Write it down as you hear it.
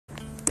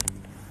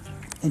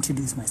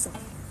introduce myself.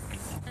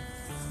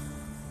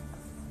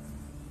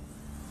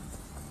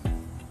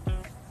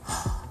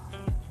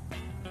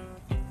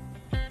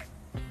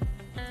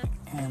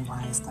 And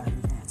why I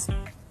started dancing.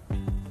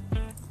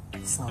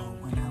 So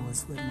when I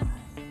was with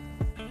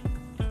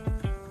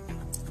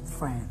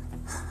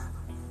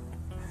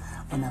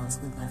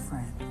my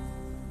friend,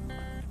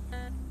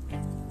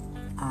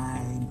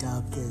 I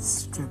dubbed this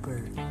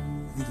stripper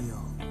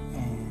video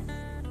and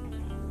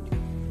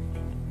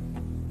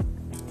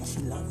she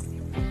loved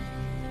it.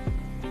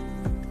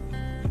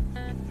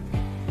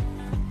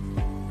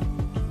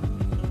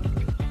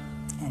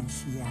 And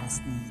she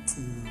asked me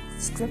to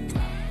strip to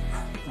her,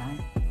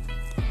 right?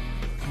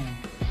 And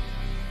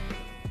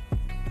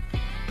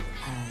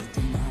I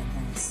didn't have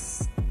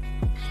this,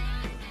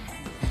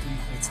 and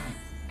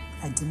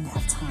I didn't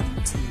have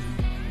time to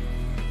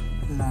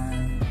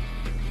learn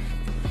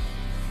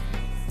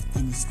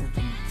any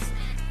stripping moves.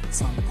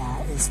 So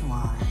that is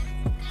why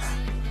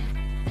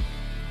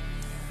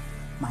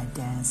my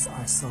dances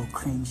are so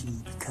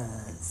cringy,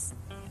 because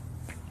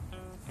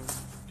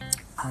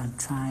I'm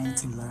trying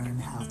to learn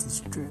how to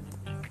strip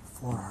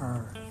for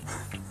her.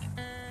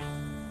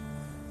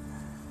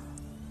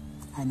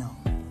 I know.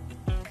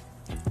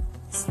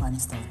 It's a funny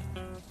story.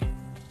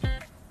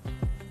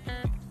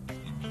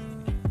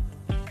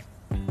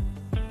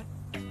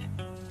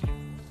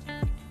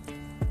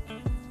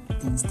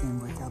 Things didn't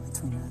work out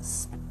between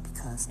us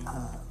because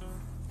of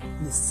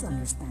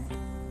misunderstanding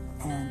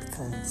and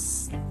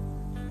because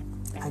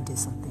I did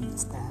some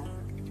things that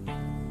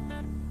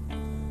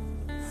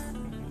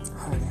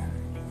hurt her.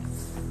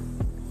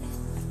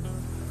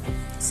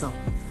 So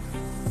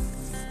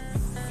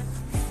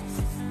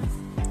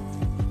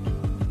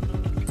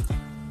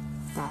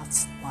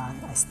that's why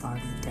I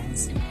started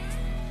dancing.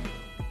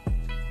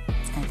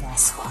 And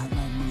that's why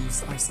my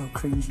moves are so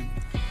cringy,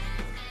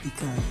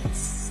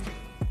 because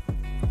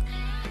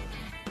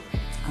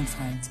I'm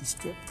trying to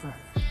strip for her.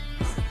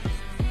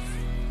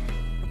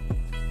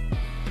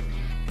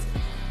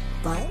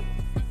 But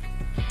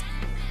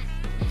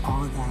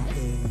all that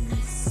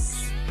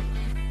is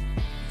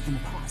in the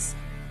past.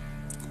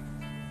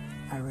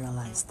 I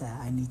realized that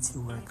I need to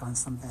work on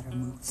some better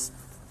moves.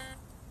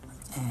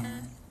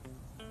 And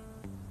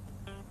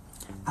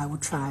I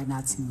would try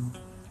not to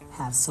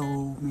have so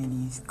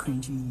many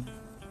cringy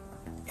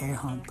air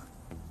hump,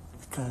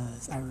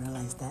 because I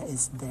realized that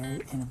it's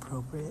very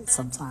inappropriate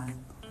sometimes.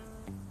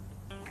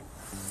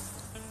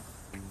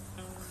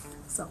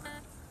 So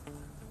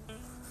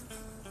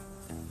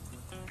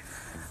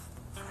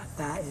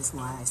that is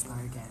why I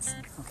started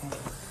dancing, okay?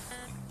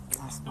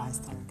 That's why I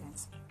started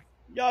dancing.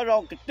 Do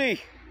rồi cái tí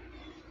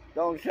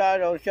Don't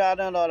xa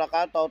nó là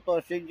cả tàu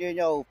tôi sinh với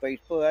nhau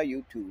Facebook hay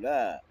YouTube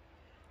là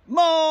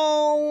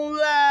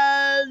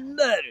Moonlight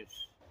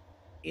Matters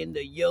in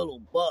the yellow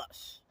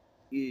bus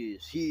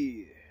is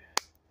here.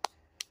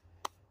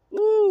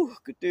 Woo,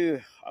 cái tí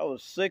I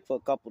was sick for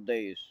a couple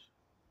days.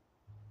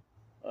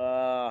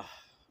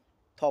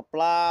 Thọ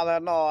pla là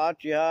nó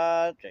chỉ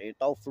chạy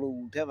tàu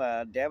flu thế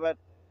mà damn it.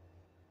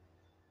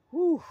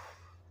 Woo,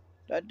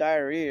 that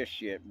diarrhea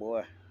shit,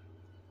 boy.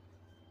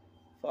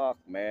 Fuck,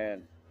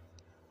 man.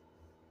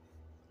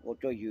 What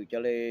cho you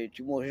chale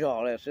chimo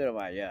jole sir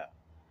ma yeah.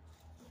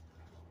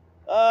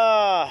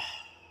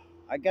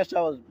 I guess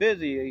I was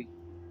busy,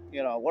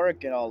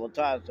 working all the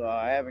time, so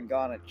I haven't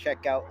gone and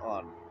check out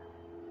on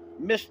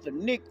Mr.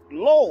 Nick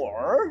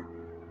Lower.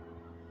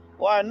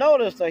 Well, I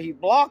noticed that he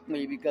blocked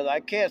me because I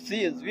can't see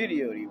his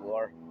video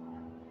anymore.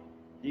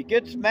 He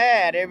gets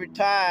mad every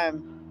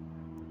time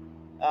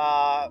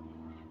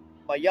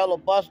my yellow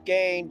bus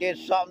gang did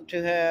something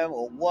to him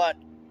or what.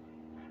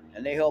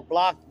 And then he'll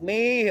block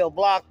me, he'll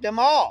block them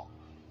all.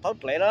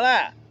 Totally like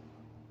that.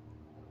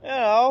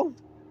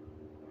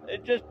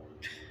 It just,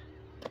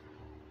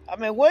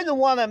 we're the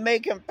one that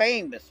make him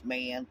famous,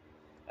 man.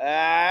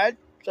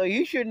 So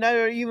he should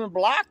never even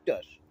blocked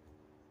us.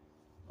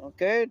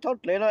 Okay,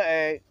 totally like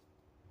a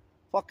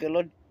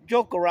fucking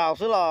joke around,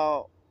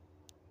 so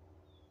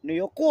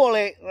totally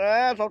like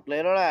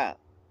that.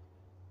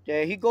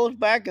 Yeah, he goes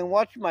back and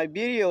watch my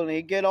video and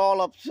he get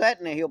all upset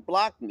and he'll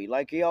block me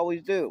like he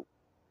always do.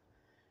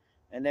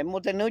 And then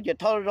một tên chỉ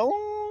thôi giống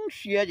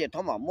shit chỉ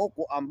thôi mà một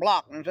cuộc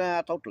unblock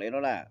nó totally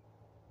like that.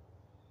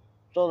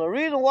 So the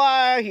reason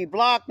why he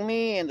blocked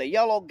me in the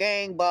yellow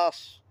gang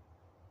bus,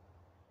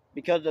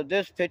 because of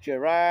this picture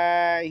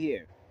right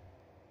here.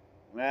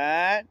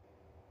 Right?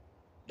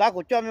 Ta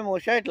cũng cho mình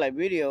một share like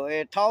video.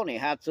 Tony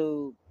had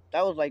to,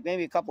 that was like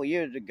maybe a couple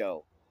years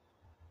ago,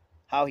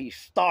 how he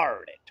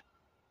started.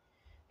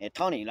 And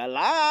Tony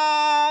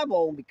la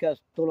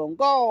because too long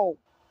ago,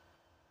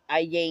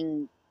 I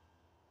ain't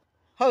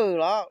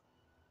heard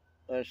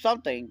or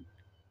something.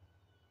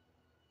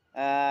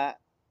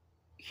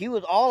 He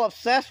was all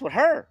obsessed with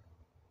her.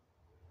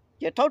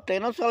 Chị thốt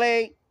tiền nó sẽ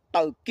lấy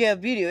từ kia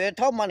video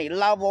thốt mà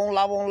lao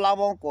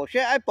vong của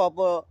sẽ ai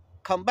bảo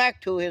come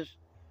back to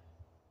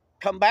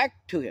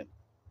him.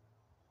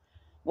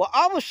 Well,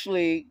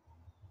 obviously,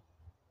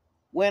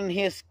 when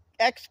his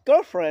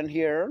ex-girlfriend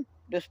here,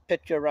 this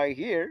picture right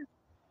here,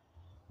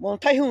 Muốn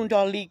thấy hôn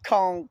cho lý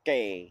con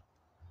kề.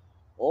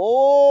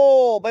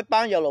 Ô, bây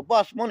bán giờ là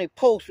boss muốn đi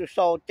post rồi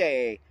sau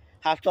kề.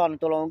 Hạ son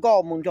tụi lòng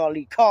có muốn cho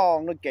lý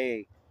con nó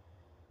kề.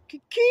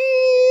 Kiki,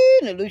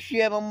 này lưu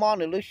xe mà mong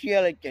này lưu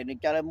xe lại kề này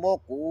cho lại mua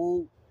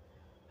cũ.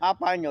 Hạ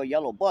bán giờ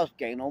là boss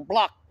kề nó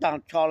block down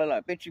cho lại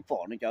lại biết chị phỏ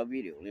này cho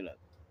video này lại.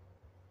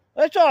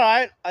 It's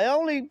alright. I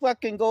only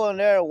fucking go in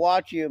there and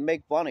watch you and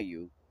make fun of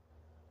you.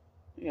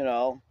 You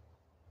know.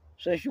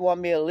 Since you want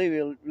me to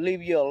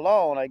leave you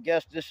alone, I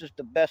guess this is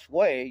the best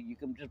way. You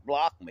can just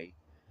block me.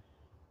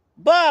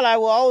 But I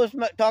will always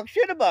talk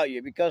shit about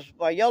you because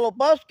my yellow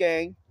bus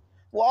gang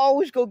will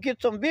always go get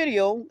some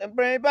video and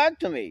bring it back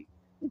to me.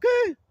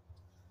 Okay?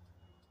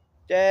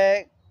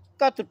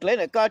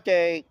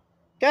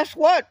 Guess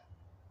what?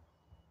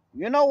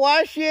 You know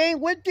why she ain't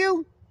with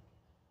you?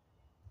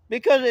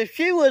 Because if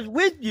she was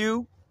with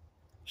you,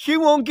 she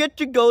won't get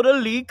to go to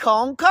Lee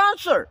Kong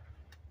concert.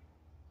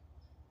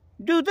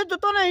 Dude, this is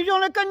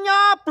like a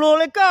nyaplo,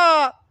 like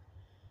a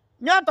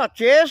nyata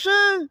chase.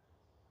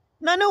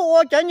 Nanu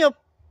watch your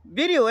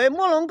video, a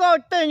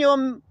molonga, then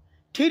your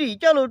titty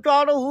jello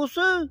draw the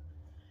hoose.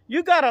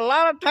 You got a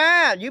lot of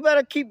time. You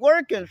better keep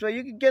working so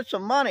you can get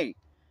some money.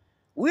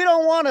 We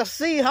don't want to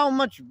see how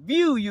much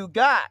view you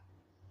got.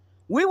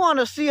 We want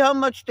to see how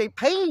much they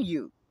pay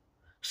you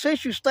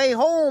since you stay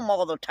home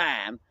all the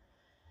time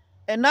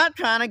and not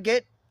trying to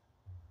get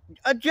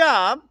a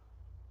job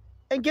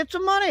and get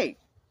some money.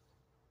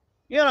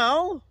 You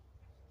know,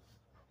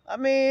 I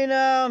mean,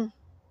 yeah,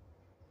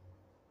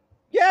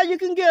 you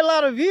can get a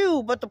lot of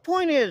views, but the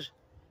point is,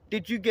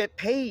 did you get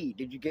paid?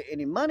 Did you get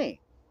any money?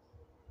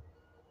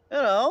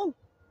 You know,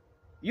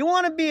 you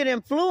want to be an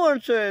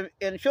influencer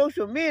in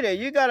social media,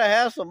 you got to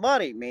have some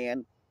money, man.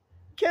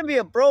 You can't be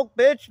a broke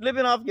bitch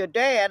living off your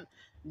dad,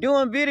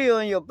 doing video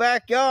in your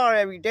backyard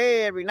every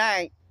day, every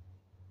night.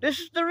 This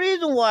is the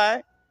reason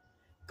why.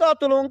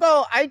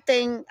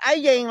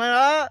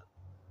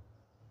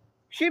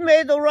 She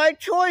made the right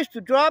choice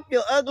to drop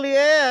your ugly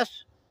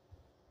ass,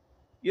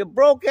 your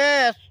broke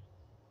ass,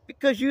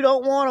 because you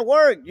don't want to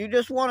work. You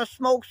just want to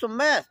smoke some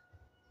meth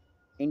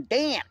and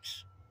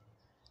dance.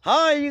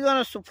 How are you going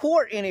to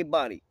support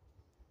anybody?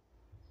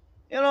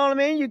 You know what I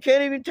mean? You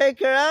can't even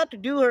take her out to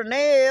do her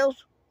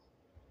nails.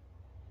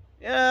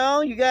 You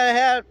know, you got to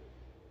have...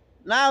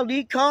 Now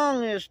Lee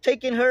Kong is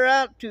taking her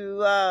out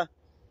to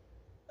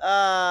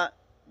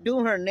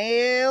do her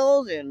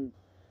nails, and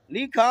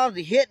Lee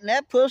Kong's hitting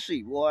that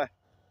pussy, boy.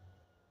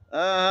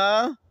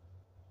 Uh-huh.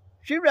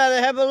 She'd rather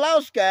have a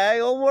Laos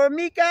guy over a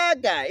Mika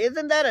guy.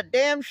 Isn't that a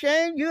damn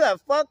shame? You have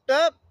fucked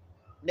up,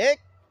 Nick.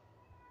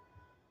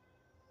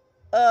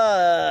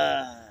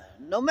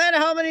 No matter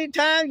how many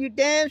times you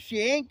dance,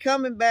 she ain't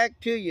coming back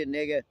to you,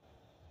 nigga.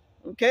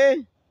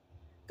 Okay?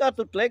 Có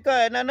tụt lấy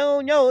coi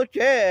nó nhớ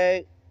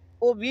chế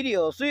ô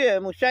video xưa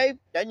một shape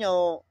đã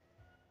nhớ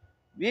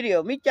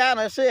video mi cha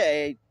nó xưa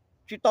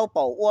chỉ tao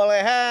bảo qua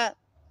lại ha.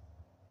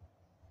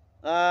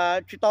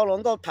 Chỉ tao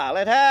luôn câu thả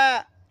lại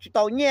ha. Chỉ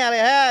tao nhẹ lại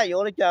ha,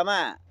 vô lại chờ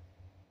mà.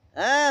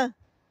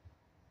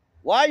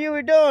 While you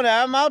were doing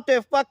that, I'm out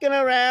there fucking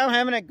around,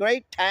 having a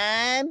great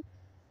time.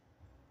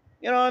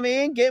 You know what I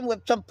mean? Getting with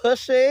some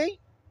pussy.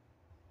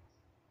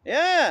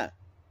 Yeah.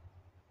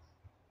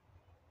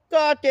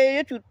 Có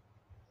chị chú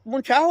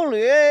muốn cháu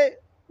lưỡi.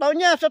 Tao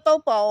nhớ sao tao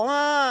bảo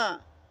ha.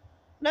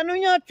 Nó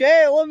nhớ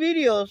chế ô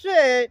video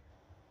xưa.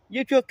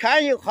 You should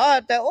kind of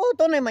hard that, oh,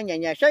 don't even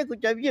say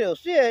video.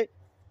 See,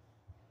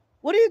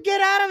 what do you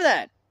get out of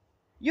that?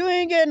 You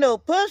ain't getting no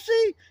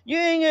pussy. You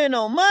ain't getting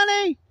no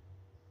money.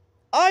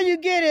 All you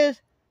get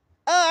is,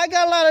 oh, I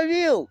got a lot of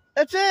views.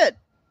 That's it.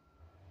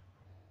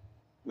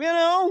 You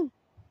know?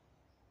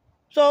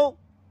 So,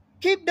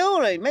 keep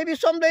doing it. Maybe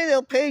someday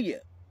they'll pay you.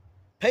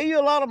 Pay you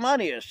a lot of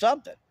money or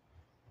something.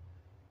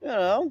 You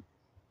know?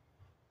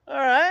 All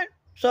right?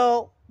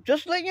 So,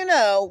 just let you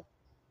know,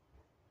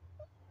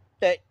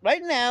 that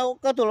right now,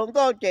 có tụi nó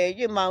có chị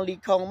với màn lì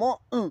không mó.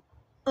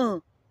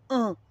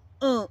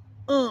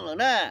 Like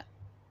that.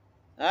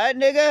 Alright,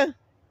 nigga?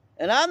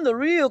 And I'm the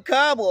real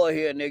cowboy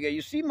here, nigga.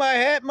 You see my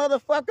hat,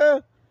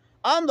 motherfucker?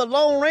 I'm the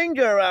Lone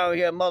Ranger around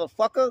here,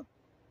 motherfucker.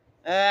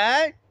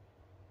 Alright?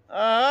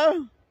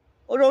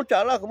 Ôi đâu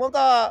trả lời không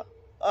có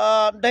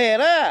đè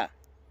đó.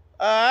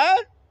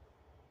 Alright?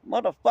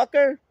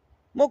 Motherfucker.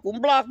 Mo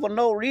cũng block for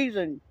no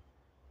reason.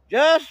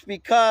 Just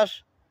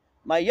because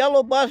my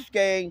yellow bus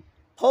gang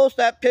post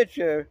that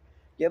picture,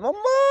 để mà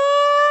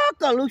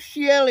cả lúc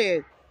xe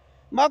liền,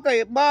 mà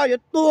cái bao giờ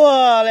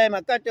tua lên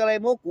mà cái cho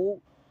lên một cú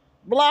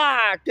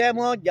block, để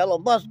mà yellow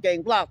bus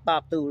gang block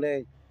tạp từ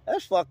lên.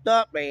 That's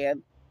fucked up,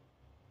 man.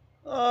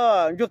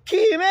 You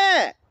key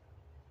man.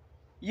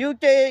 You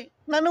say,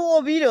 nó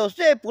nói video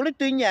sẽ phụ lý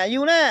tùy nhà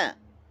you nè.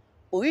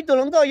 Ủi tụi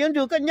nó có dân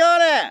chủ cách nhớ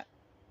nè.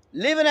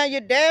 Living at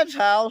your dad's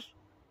house.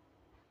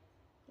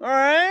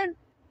 Alright?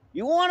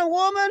 You want a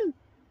woman?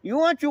 You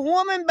want your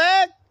woman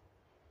back?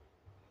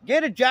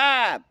 Get a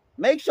job,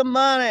 make some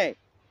money,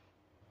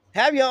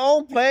 have your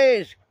own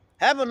place,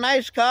 have a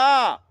nice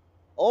car.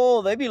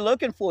 Oh, they be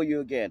looking for you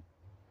again.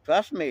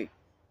 Trust me.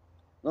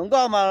 Đừng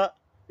có mà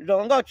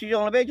Rồi có chỉ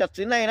dùng là bây giờ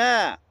thế này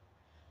nè.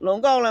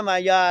 Long có là mà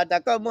giờ ta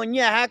có mua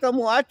nhà ha có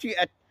mua ở chị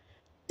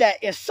that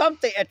is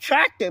something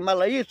attractive mà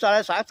lấy sao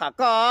lại xả thả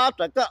có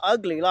rồi có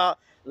ugly lo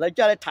lấy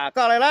cho lại thả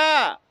có lại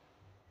啦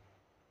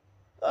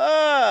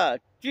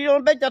chỉ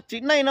dùng bây giờ thế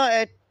này nó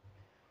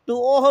từ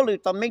ô hơi lì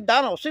tầm mình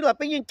đá nó xí là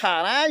bây giờ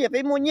thả nè giờ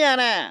bây mua nhà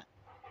nè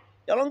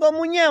giờ Long có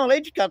mua nhà mà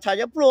lấy cả thả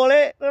cho pro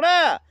lên rồi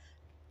đó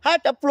ha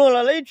cho pro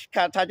là lấy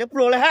cả thả cho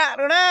pro lên ha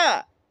rồi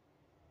đó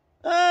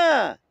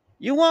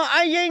you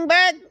want iron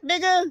back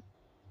nigga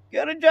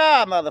get a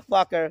job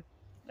motherfucker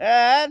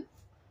and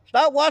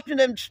stop watching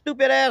them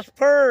stupid ass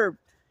perv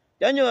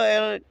giống như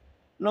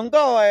nó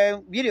có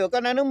video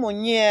cái này nó mua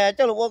nhà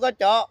cho lúc có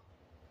chó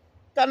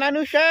cái này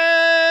nó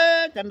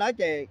xe cái nói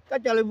chị cái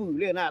cho lên vùi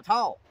liền à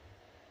thao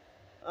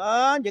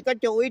chỉ cái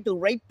chỗ ý từ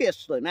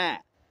rapist rồi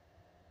nè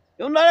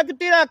chúng nói là cái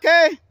tin là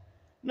cái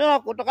nó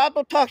của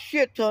tôi talk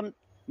shit to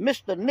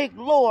Mr. Nick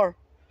Lore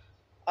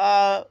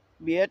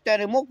vì thế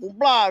này một cũng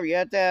bla vì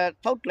thế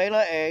thốt lấy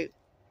là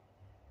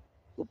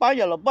của bao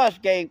giờ là bus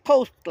game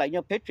post lại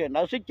nhau picture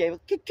nó sẽ chạy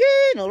kí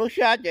nó lúc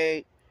xa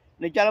chạy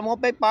để cho nó một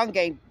cái băng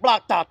game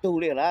block tattoo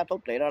liền là thốt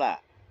lấy đó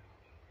là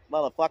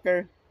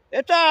motherfucker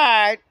it's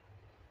alright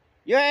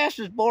your ass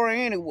is boring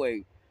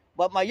anyway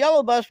but my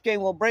yellow bus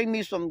game will bring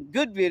me some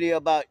good video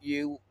about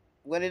you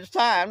when it's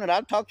time and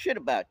I'll talk shit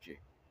about you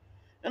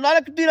and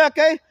I can do that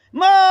okay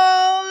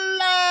more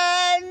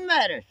life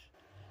matters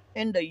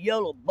and the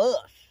yellow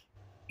bus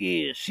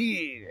is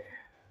here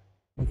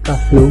ก็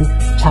รู้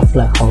ชัก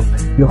ละเขา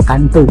โลกั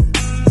นตุ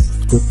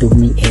ตู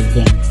มีเอง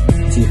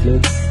จีลู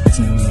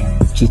จีเนีย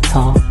จีท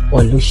อโอ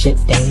ลูเชด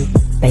ได้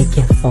ไปเ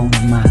ก็บฟอง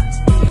มา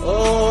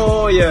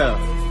oh yeah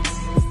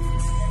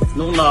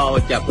น้องเรา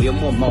จะกูยัง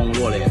มอง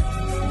รัวเลย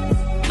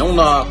น้องเ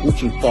รากู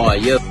ชิงปล่อย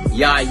เยอะ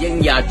อย่ายัง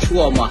อย่าชั่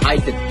วมาให้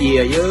แต่เดีย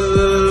เยอ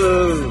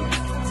ะ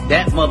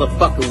that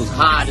motherfucker was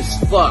hard as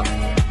fuck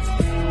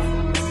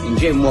จ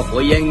ริงๆหมวกว่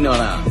ายังเนา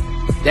ะ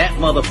that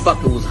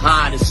motherfucker was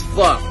hard as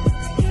fuck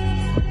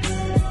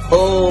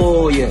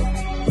oh yeah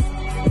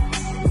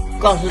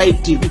có lấy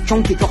chỉ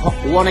trong thì có học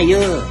của này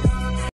ơ